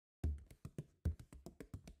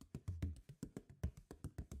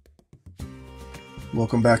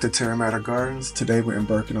Welcome back to Terra Gardens. Today we're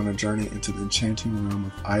embarking on a journey into the enchanting realm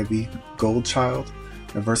of Ivy Goldchild,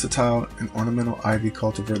 a versatile and ornamental ivy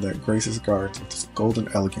cultivar that graces gardens with its golden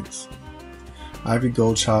elegance. Ivy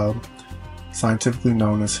Goldchild, scientifically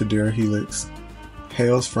known as Hedera helix,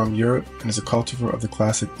 hails from Europe and is a cultivar of the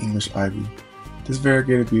classic English ivy. This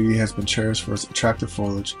variegated beauty has been cherished for its attractive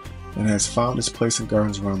foliage and has found its place in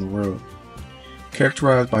gardens around the world.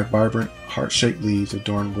 Characterized by vibrant, heart-shaped leaves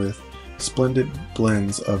adorned with splendid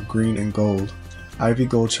blends of green and gold, Ivy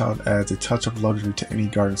Goldchild adds a touch of luxury to any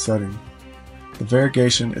garden setting. The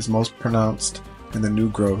variegation is most pronounced in the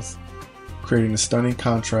new growth, creating a stunning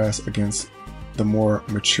contrast against the more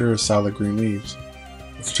mature solid green leaves.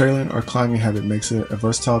 Its trailing or climbing habit makes it a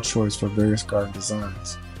versatile choice for various garden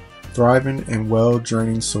designs. Thriving in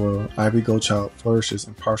well-draining soil, Ivy Goldchild flourishes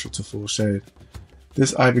in partial to full shade.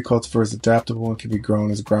 This ivy cultivar is adaptable and can be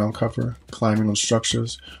grown as ground cover, climbing on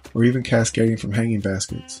structures, or even cascading from hanging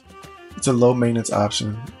baskets. It's a low-maintenance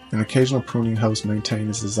option, and occasional pruning helps maintain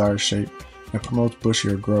its desired shape and promotes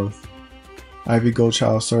bushier growth. Ivy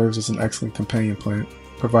Goldchild serves as an excellent companion plant,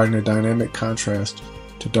 providing a dynamic contrast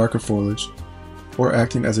to darker foliage, or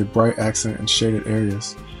acting as a bright accent in shaded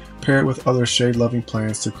areas, paired with other shade-loving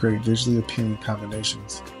plants to create visually appealing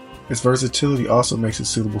combinations. Its versatility also makes it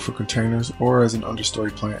suitable for containers or as an understory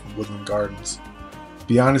plant in woodland gardens.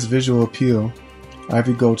 Beyond its visual appeal,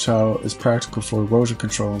 Ivy Goldchild is practical for erosion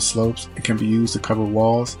control on slopes and can be used to cover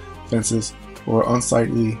walls, fences, or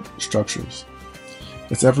unsightly structures.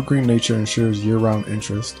 Its evergreen nature ensures year-round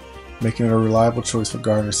interest, making it a reliable choice for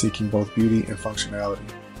gardeners seeking both beauty and functionality.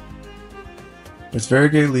 Its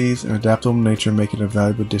variegated leaves and adaptable nature make it a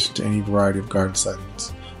valuable addition to any variety of garden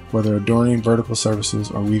settings. Whether adorning vertical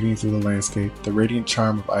surfaces or weaving through the landscape, the radiant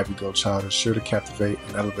charm of Ivy Goldchild is sure to captivate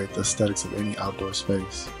and elevate the aesthetics of any outdoor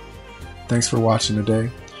space. Thanks for watching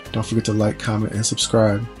today. Don't forget to like, comment, and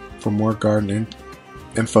subscribe for more garden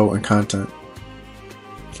info and content.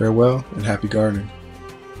 Farewell and happy gardening.